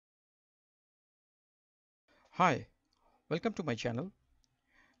Hi, welcome to my channel.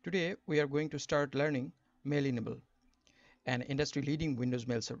 Today we are going to start learning MailEnable, an industry-leading Windows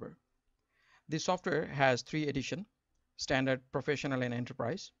mail server. This software has 3 editions: Standard, Professional and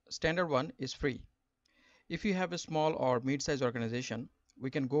Enterprise. Standard one is free. If you have a small or mid-sized organization, we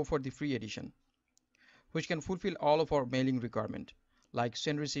can go for the free edition, which can fulfill all of our mailing requirements like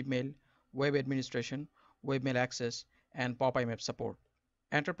send receive mail, web administration, webmail access, and pop-IMAP support.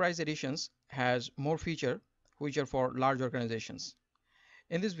 Enterprise editions has more features which are for large organizations.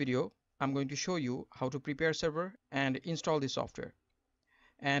 In this video, I'm going to show you how to prepare server and install the software.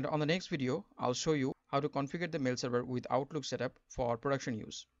 And on the next video, I'll show you how to configure the mail server with Outlook setup for production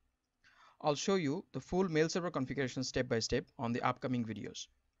use. I'll show you the full mail server configuration step by step on the upcoming videos.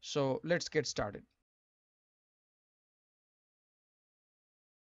 So let's get started.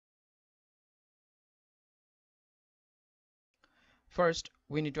 First,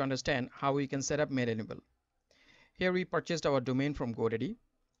 we need to understand how we can set up MailEnable. Here we purchased our domain from GoDaddy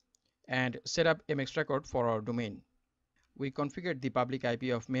and set up MX record for our domain. We configured the public IP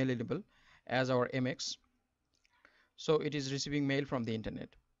of MailEnable as our MX, so it is receiving mail from the internet.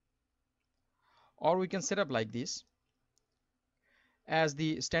 Or we can set up like this. As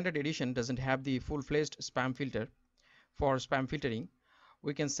the standard edition doesn't have the full-fledged spam filter, for spam filtering,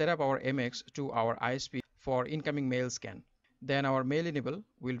 we can set up our MX to our ISP for incoming mail scan. Then our MailEnable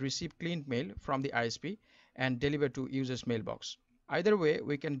will receive cleaned mail from the ISP and deliver to user's mailbox. Either way,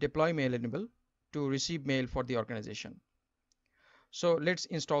 we can deploy MailEnable to receive mail for the organization. So let's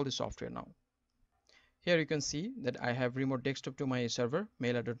install the software now. Here you can see that I have remote desktop to my server,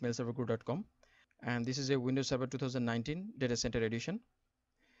 mailer.mailserverguru.com, and this is a Windows Server 2019 Data Center Edition.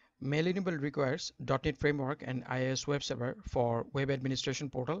 MailEnable requires .NET Framework and IIS Web Server for web administration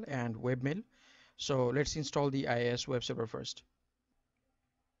portal and webmail. So let's install the IIS Web Server first.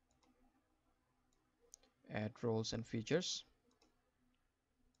 Add roles and features.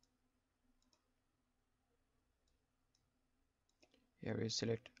 Here we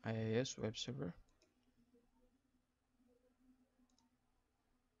select IIS Web Server.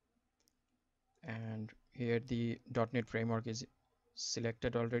 And here the .NET Framework is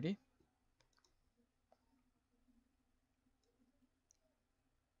selected already.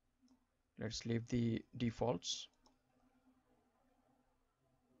 Let's leave the defaults.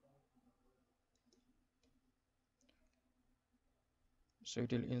 So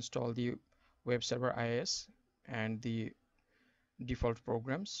it will install the web server IIS and the default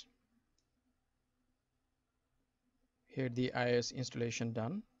programs. Here the IIS installation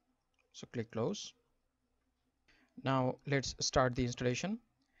done. So click close. Now let's start the installation.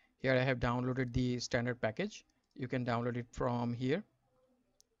 Here I have downloaded the standard package. You can download it from here.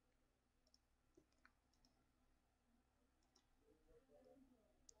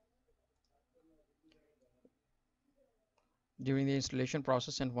 During the installation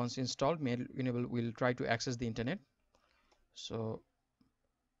process and once installed, MailEnable will try to access the internet. So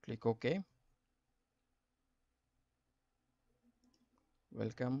click OK.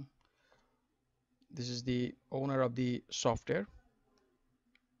 Welcome. This is the owner of the software.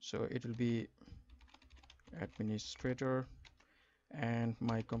 So it will be administrator, and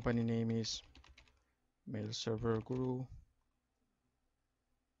my company name is Mail Server Guru.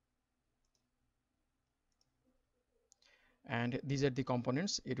 And these are the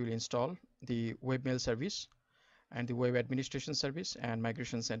components it will install: the webmail service and the web administration service and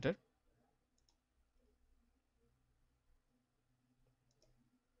migration center.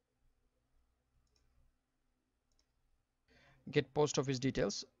 Get post office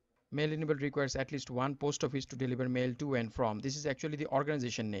details. MailEnable requires at least one post office to deliver mail to and from. This is actually the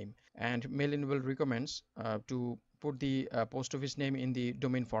organization name, and MailEnable recommends to put the post office name in the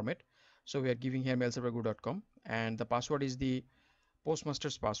domain format. So we are giving here mailserverguru.com, and the password is the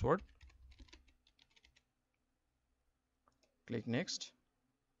postmaster's password. Click next,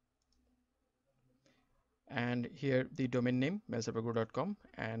 and here the domain name mailserverguru.com,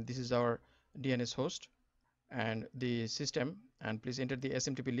 and this is our DNS host and the system, and please enter the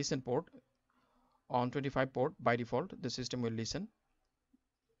SMTP listen port on 25 port. By default the system will listen.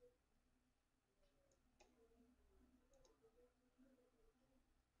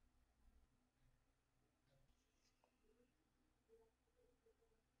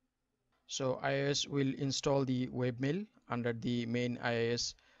 So IIS will install the webmail under the main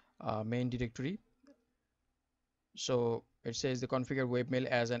IIS main directory. So it says the configure webmail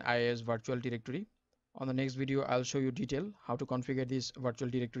as an IIS virtual directory. On the next video, I'll show you detail how to configure these virtual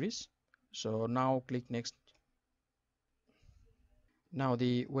directories. So now click next. Now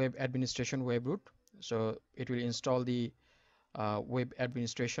the web administration web root. So it will install the web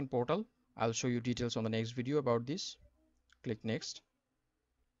administration portal I'll show you details on the next video about this. Click next.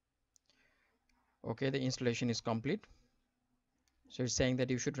 Okay, the installation is complete. So it's saying that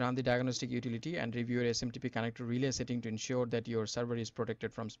you should run the diagnostic utility and review your SMTP connector relay setting to ensure that your server is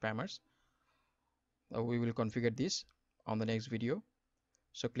protected from spammers. We will configure this on the next video.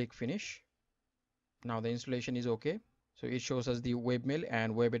 So click finish. Now the installation is okay. So it shows us the webmail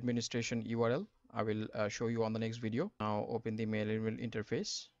and web administration URL. I will show you on the next video. Now open the MailEnable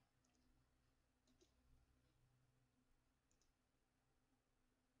interface.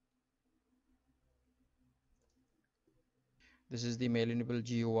 This is the MailEnable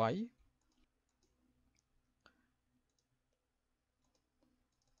GUI.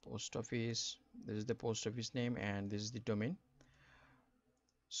 Post office. This is the post office name and this is the domain.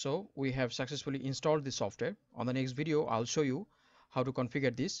 So we have successfully installed the software. On the next video, I'll show you how to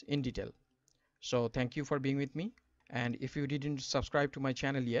configure this in detail. So thank you for being with me. And if you didn't subscribe to my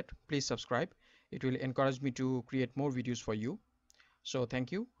channel yet, please subscribe. It will encourage me to create more videos for you. So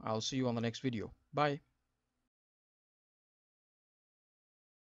thank you. I'll see you on the next video. Bye.